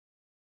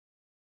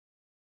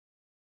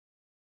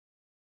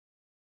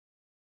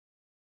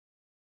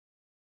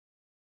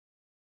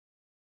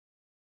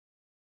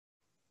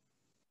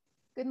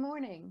Good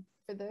morning.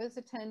 For those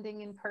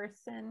attending in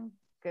person,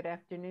 good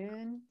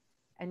afternoon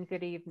and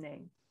good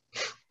evening.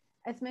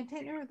 As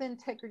maintainer of the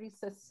integrity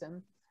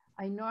system,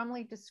 I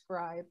normally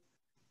describe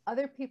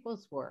other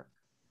people's work.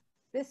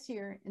 This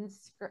year,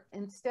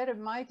 instead of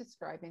my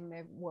describing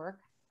their work,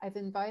 I've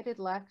invited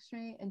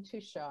Lakshmi and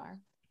Tushar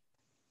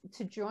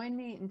to join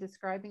me in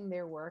describing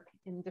their work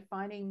in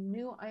defining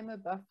new IMA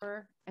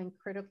buffer and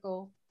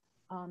critical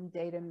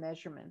data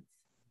measurements.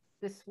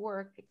 This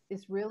work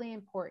is really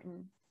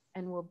important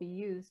and will be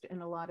used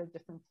in a lot of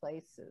different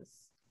places.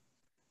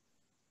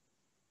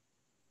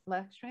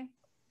 Lakshmi?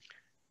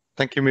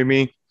 Thank you,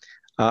 Mimi.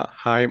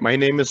 Hi, my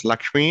name is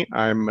Lakshmi.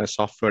 I'm a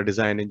software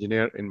design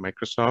engineer in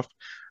Microsoft.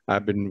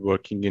 I've been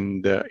working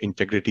in the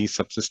integrity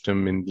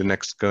subsystem in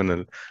Linux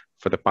kernel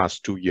for the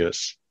past 2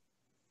 years.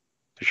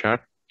 Tushar?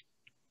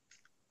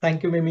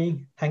 Thank you,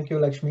 Mimi. Thank you,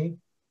 Lakshmi.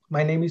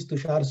 My name is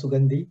Tushar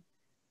Sugandhi.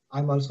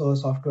 I'm also a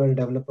software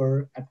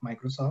developer at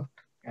Microsoft.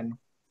 And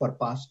for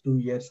past 2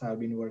 years, I've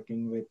been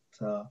working with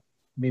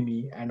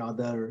Mimi and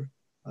other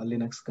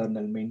Linux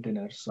kernel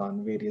maintainers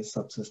on various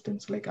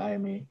subsystems like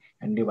IMA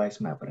and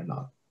device mapper and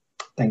all.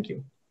 Thank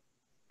you.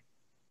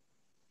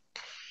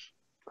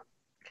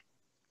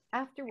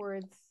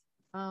 Afterwards,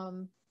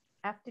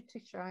 after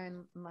Tushar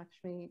and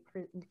Lakshmi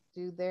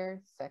do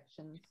their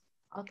sections,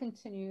 I'll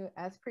continue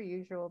as per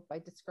usual by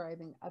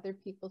describing other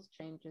people's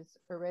changes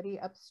already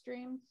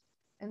upstreamed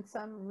and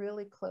some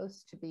really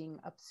close to being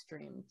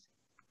upstreamed.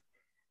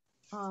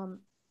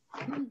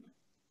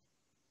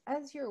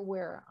 As you're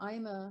aware,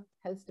 IMA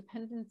has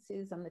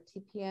dependencies on the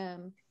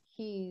TPM,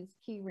 keys,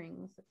 key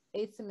rings,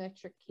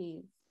 asymmetric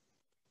keys.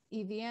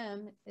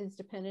 EVM is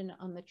dependent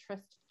on the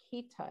trusted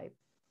key type,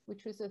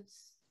 which was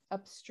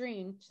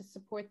upstream to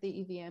support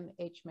the EVM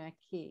HMAC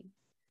key.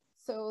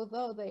 So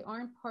although they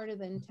aren't part of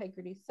the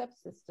integrity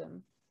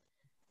subsystem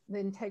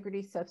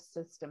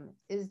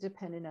is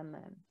dependent on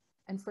them.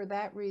 And for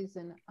that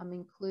reason, I'm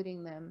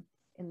including them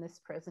in this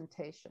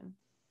presentation.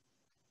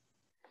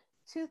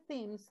 Two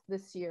themes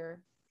this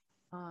year,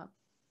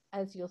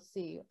 as you'll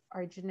see,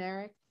 are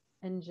generic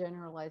and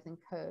generalizing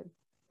code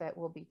that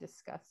we'll be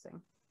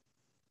discussing.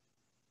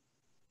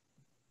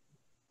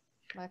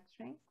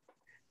 Lakshmi?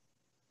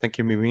 Thank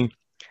you, Mimi.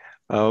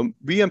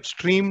 We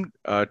upstreamed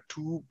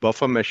two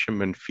buffer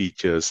measurement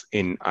features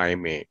in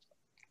IMA.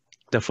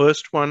 The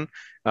first one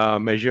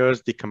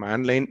measures the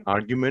command line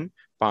argument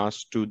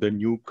passed to the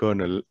new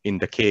kernel in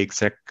the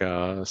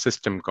kexec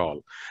system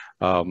call.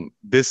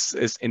 This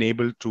is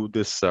enabled through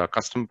this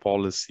custom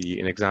policy.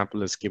 An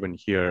example is given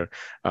here,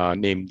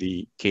 named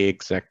the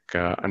kexec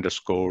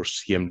underscore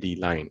CMD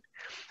line.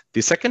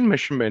 The second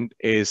measurement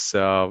is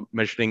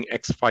measuring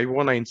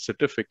X509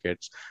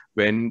 certificates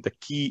when the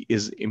key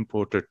is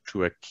imported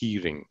to a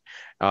keyring.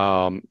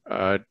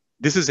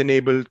 This is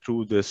enabled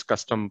through this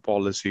custom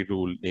policy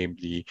rule,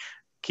 namely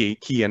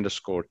key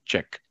underscore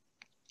check.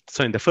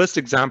 So in the first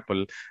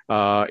example,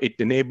 it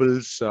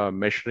enables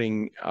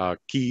measuring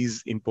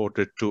keys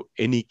imported to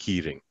any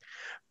keyring.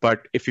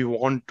 But if you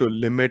want to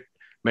limit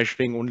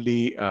measuring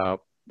only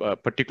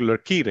particular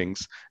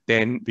keyrings,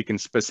 then we can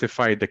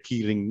specify the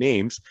keyring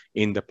names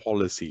in the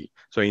policy.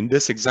 So in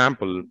this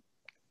example,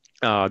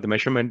 the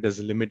measurement is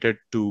limited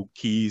to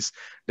keys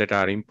that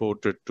are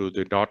imported to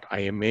the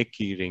 .ima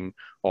keyring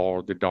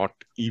or the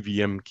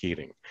 .evm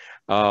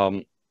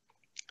keyring.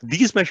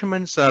 These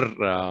measurements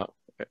are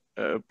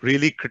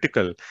really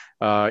critical.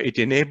 It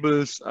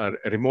enables a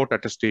remote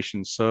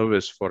attestation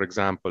service, for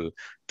example,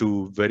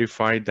 to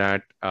verify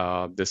that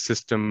the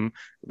system,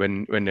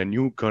 when a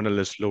new kernel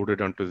is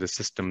loaded onto the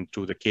system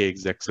to the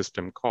kexec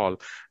system call,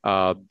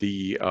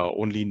 the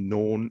only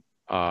known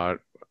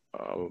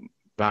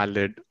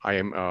valid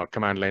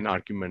command line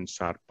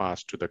arguments are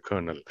passed to the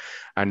kernel.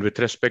 And with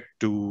respect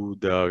to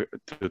the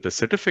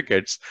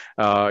certificates,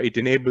 it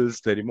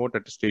enables the remote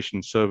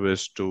attestation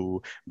service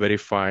to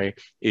verify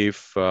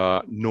if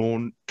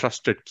known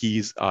trusted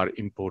keys are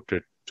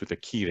imported to the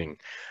keyring.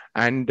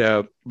 And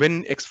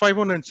when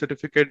X509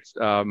 certificates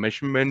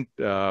measurement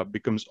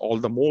becomes all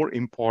the more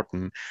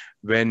important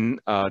when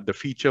the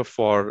feature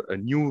for a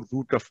new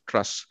root of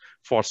trust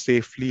for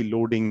safely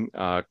loading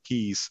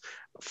keys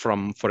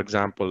from, for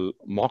example,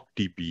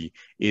 mockdb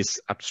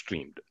is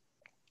upstreamed.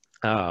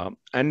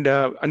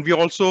 And we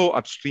also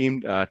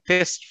upstreamed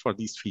tests for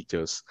these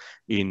features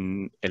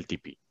in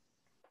LTP.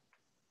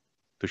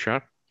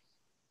 Tushar?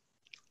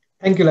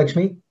 Thank you,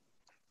 Lakshmi.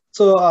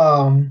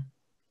 So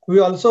we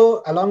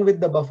also, along with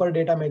the buffer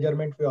data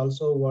measurement, we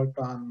also worked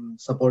on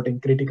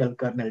supporting critical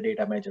kernel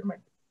data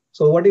measurement.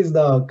 So what is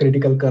the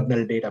critical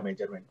kernel data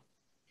measurement?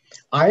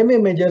 IMA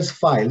measures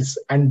files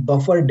and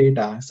buffer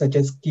data such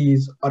as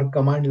keys or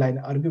command line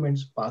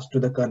arguments passed to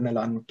the kernel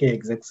on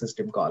kexec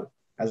system call,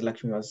 as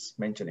Lakshmi was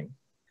mentioning.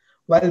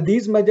 While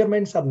these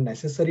measurements are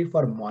necessary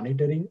for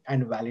monitoring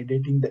and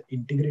validating the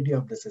integrity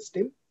of the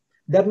system,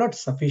 they're not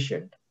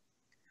sufficient.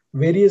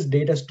 Various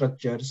data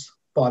structures,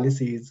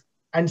 policies,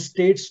 and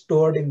states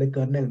stored in the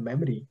kernel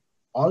memory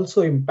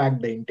also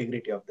impact the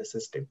integrity of the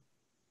system.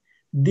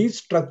 These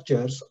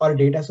structures or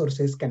data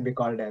sources can be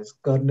called as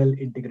kernel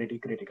integrity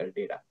critical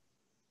data.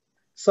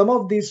 Some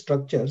of these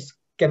structures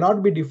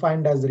cannot be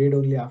defined as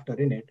read-only after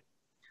init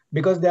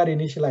because they are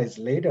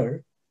initialized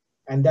later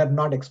and they are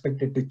not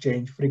expected to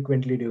change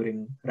frequently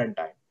during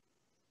runtime.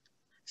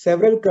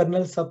 Several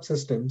kernel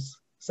subsystems,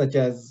 such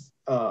as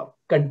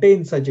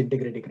contain such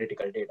integrity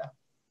critical data.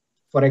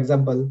 For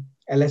example,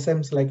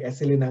 LSMs like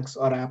SELinux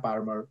or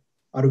AppArmor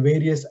are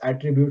various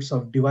attributes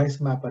of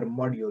device mapper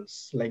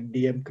modules like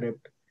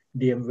dmcrypt,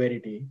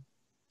 dmverity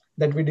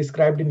that we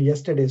described in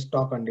yesterday's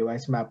talk on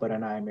device mapper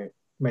and IMA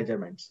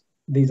measurements.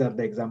 These are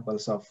the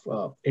examples of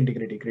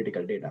integrity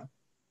critical data.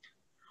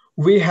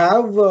 We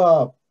have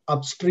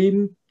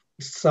upstream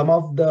some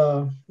of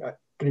the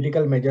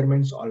critical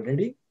measurements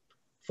already.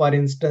 For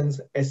instance,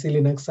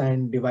 SELinux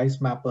and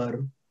device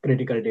mapper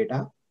critical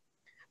data.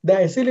 The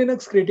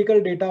SELinux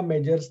critical data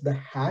measures the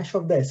hash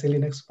of the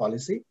SELinux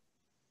policy,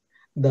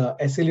 the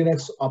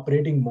SELinux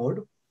operating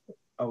mode.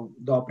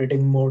 The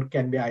operating mode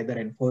can be either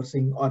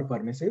enforcing or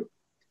permissive.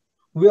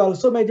 We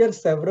also measure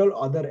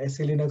several other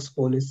SELinux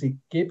policy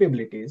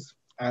capabilities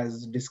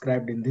as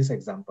described in this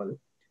example.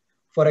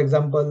 For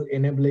example,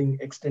 enabling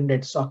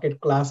extended socket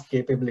class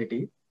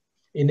capability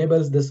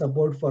enables the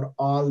support for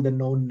all the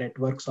known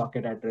network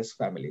socket address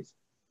families.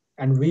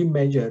 And we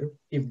measure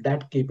if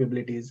that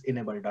capability is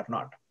enabled or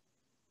not.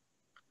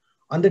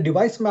 On the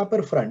device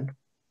mapper front,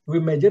 we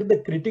measure the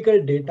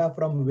critical data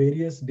from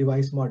various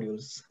device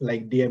modules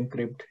like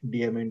dmcrypt,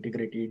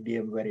 dmintegrity,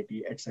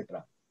 dmverity,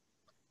 etc.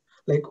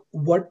 Like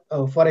what,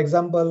 for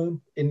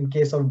example, in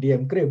case of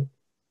dmcrypt,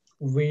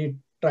 we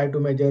try to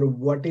measure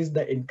what is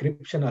the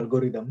encryption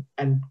algorithm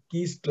and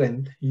key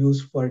strength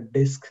used for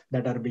disks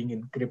that are being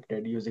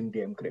encrypted using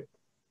dmcrypt.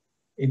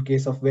 In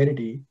case of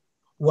verity,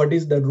 what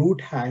is the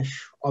root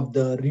hash of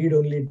the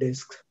read-only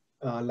disks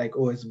like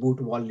OS boot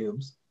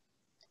volumes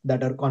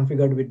that are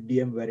configured with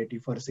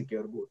dmverity for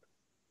secure boot.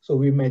 So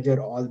we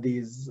measure all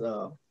these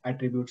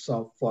attributes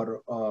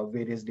for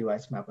various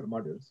device mapper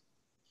modules.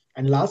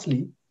 And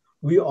lastly,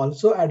 we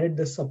also added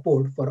the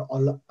support for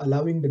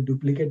allowing the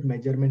duplicate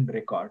measurement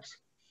records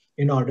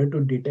in order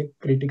to detect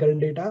critical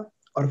data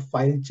or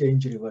file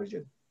change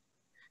reversion.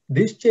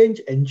 This change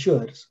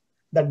ensures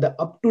that the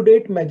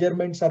up-to-date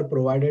measurements are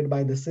provided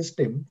by the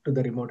system to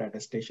the remote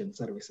attestation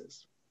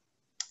services.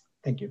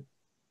 Thank you.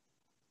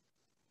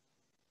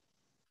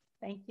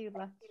 Thank you,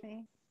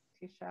 Lakshmi,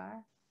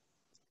 Tushar.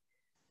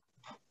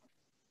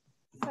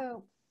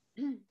 So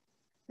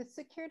the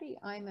security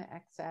IMA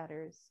X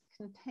adders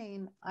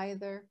contain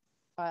either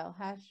file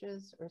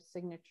hashes or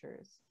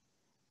signatures.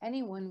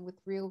 Anyone with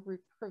real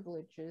root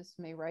privileges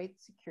may write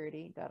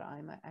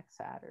security.ima_x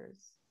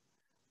adders.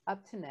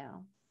 Up to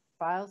now,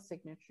 file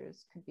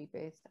signatures could be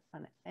based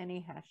on any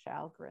hash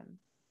algorithm.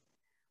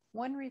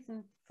 One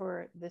reason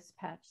for this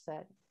patch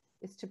set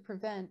is to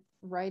prevent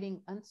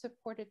writing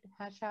unsupported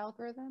hash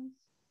algorithms,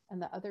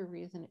 and the other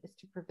reason is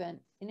to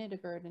prevent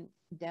inadvertent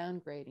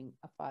downgrading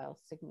of file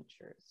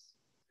signatures.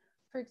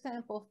 For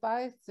example,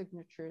 file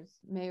signatures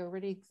may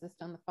already exist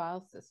on the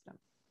file system.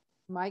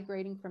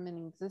 Migrating from an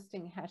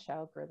existing hash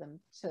algorithm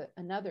to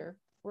another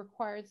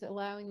requires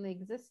allowing the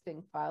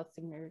existing file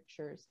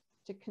signatures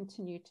to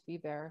continue to be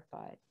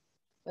verified,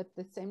 but at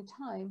the same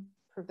time,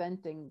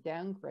 preventing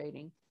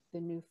downgrading the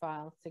new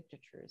file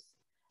signatures.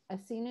 As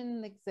seen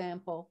in the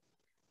example,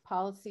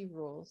 policy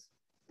rules,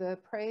 the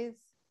praise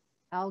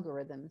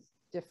algorithms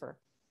differ.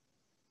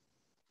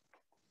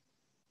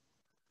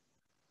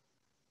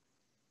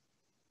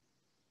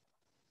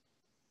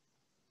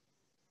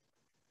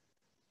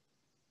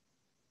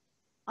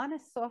 On a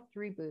soft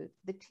reboot,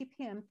 the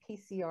TPM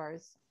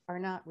PCRs are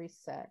not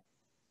reset.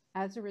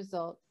 As a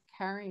result,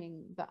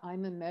 carrying the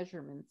IMA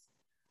measurements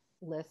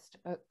list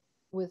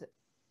was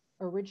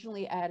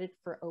originally added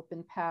for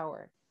open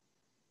power.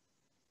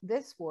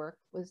 This work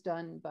was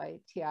done by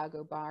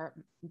Tiago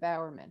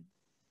Bowerman.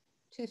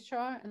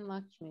 Tushar and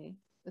Lakshmi,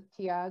 with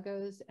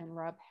Tiago's and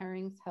Rob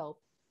Herring's help,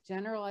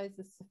 generalized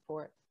the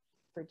support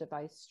for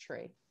device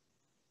tree.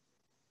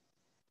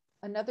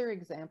 Another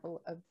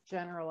example of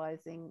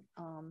generalizing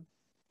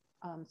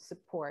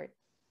support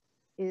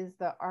is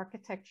the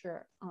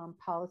architecture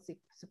policy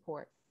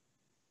support.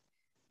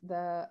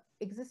 The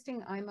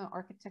existing IMA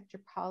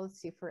architecture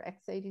policy for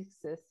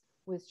x86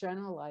 was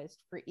generalized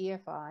for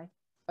EFI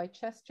by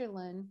Chester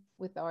Lin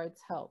with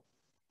ARD's help.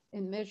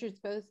 It measures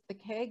both the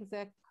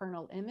kexec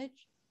kernel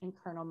image and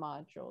kernel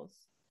modules.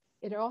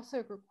 It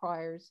also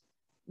requires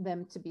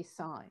them to be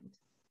signed.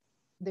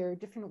 There are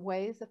different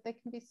ways that they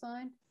can be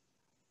signed.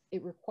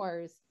 It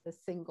requires a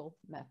single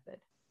method.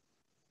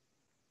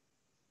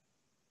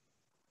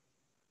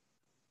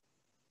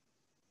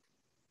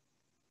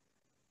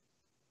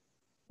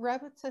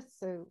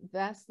 RoboTesto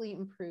vastly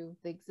improved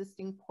the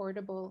existing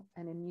portable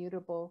and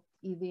immutable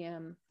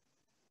EVM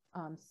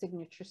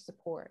signature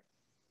support.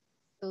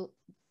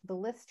 The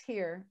list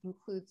here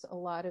includes a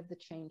lot of the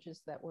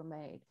changes that were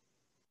made.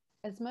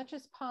 As much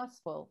as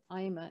possible,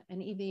 IMA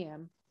and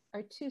EVM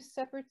are two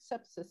separate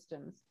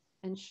subsystems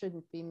and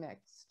shouldn't be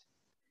mixed.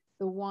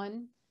 The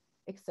one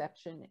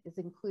exception is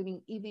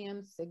including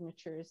EVM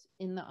signatures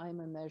in the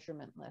IMA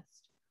measurement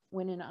list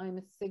when an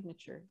IMA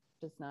signature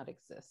does not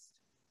exist.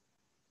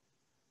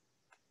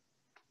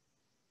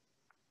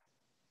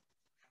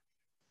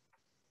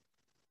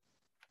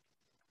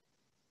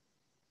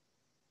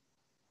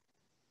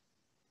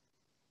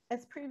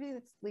 As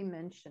previously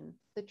mentioned,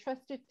 the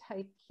trusted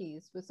type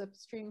keys was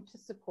upstream to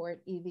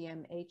support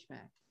EVM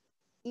HMAC,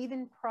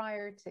 even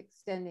prior to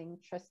extending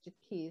trusted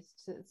keys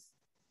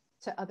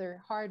to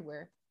other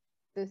hardware.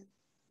 The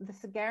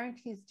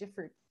guarantees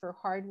differed for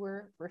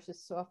hardware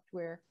versus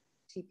software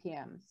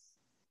TPMs.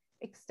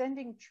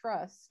 Extending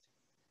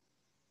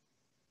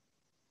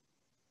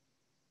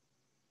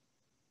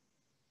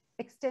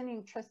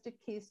trusted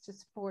keys to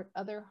support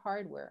other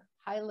hardware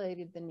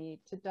highlighted the need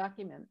to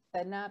document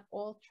that not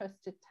all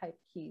trusted type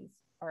keys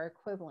are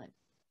equivalent.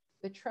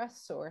 The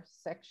trust source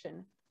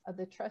section of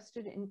the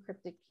trusted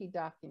encrypted key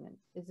document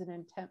is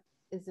an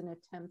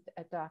attempt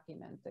at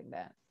documenting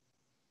that.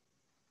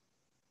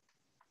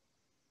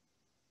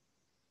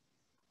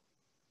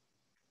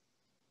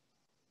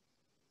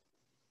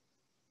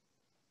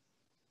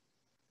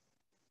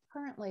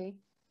 Currently,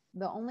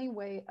 the only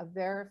way of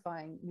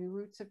verifying new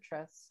roots of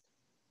trust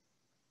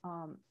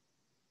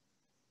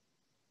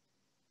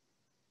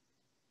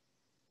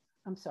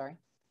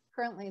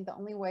Currently, the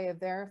only way of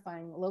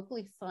verifying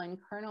locally signed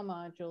kernel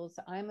modules,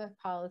 IMA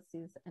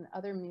policies, and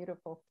other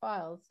mutable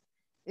files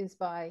is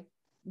by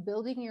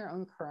building your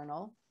own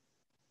kernel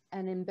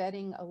and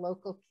embedding a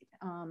local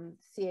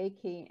CA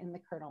key in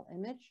the kernel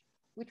image,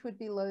 which would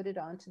be loaded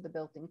onto the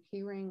built-in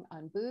keyring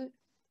on boot,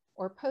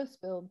 or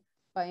post-build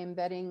by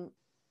embedding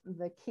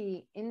the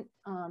key into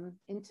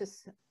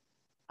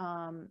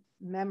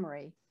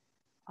memory,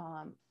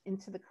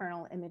 into the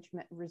kernel image,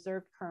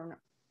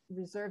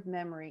 reserved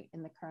memory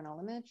in the kernel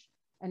image,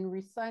 and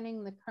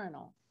resigning the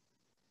kernel.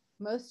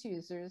 Most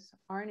users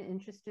aren't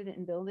interested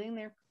in building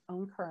their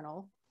own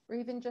kernel or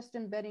even just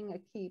embedding a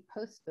key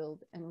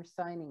post-build and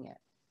resigning it.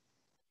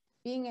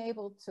 Being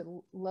able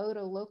to load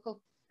a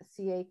local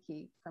CA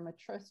key from a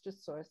trusted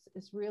source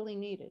is really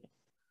needed,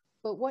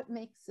 but what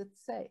makes it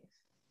safe?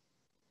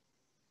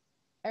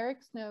 Eric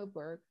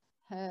Snowberg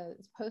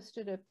has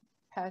posted a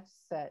patch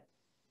set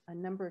a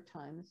number of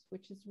times,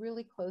 which is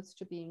really close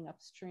to being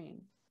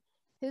upstream.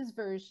 His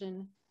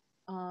version,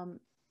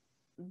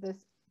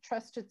 this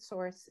trusted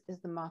source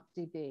is the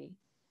MockDB.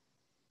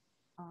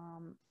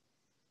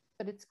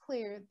 But it's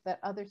clear that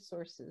other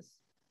sources,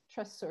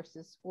 trust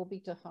sources, will be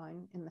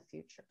defined in the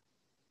future.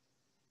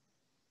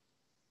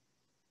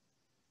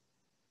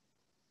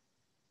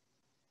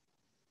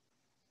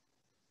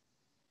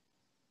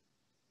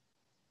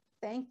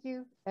 Thank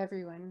you,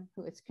 everyone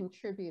who has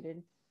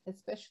contributed,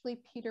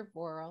 especially Peter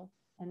Borel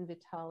and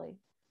Vitali,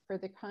 for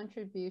their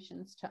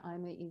contributions to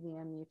IMA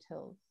EVM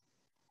utils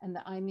and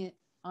the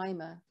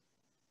IMA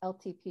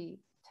LTP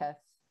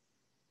tests.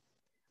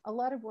 A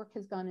lot of work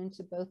has gone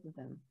into both of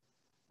them.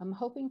 I'm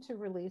hoping to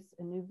release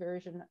a new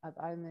version of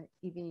IMA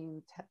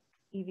EVM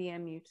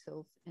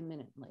utils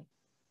imminently.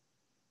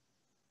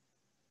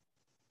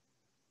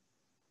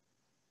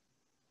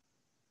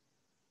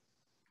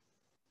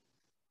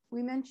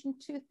 We mentioned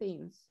two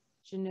themes,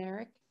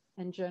 generic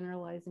and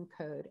generalizing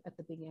code at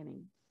the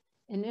beginning.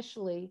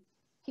 Initially,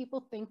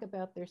 people think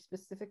about their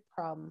specific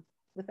problem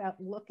without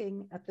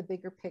looking at the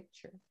bigger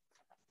picture.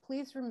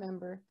 Please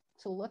remember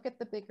to look at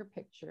the bigger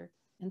picture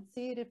and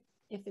see it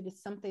if it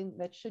is something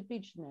that should be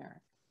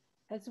generic.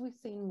 As we've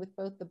seen with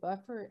both the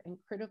buffer and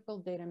critical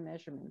data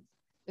measurements,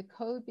 the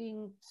code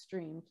being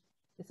streamed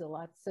is a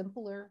lot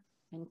simpler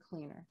and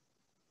cleaner.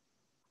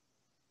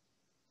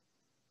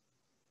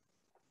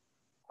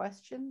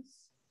 Questions?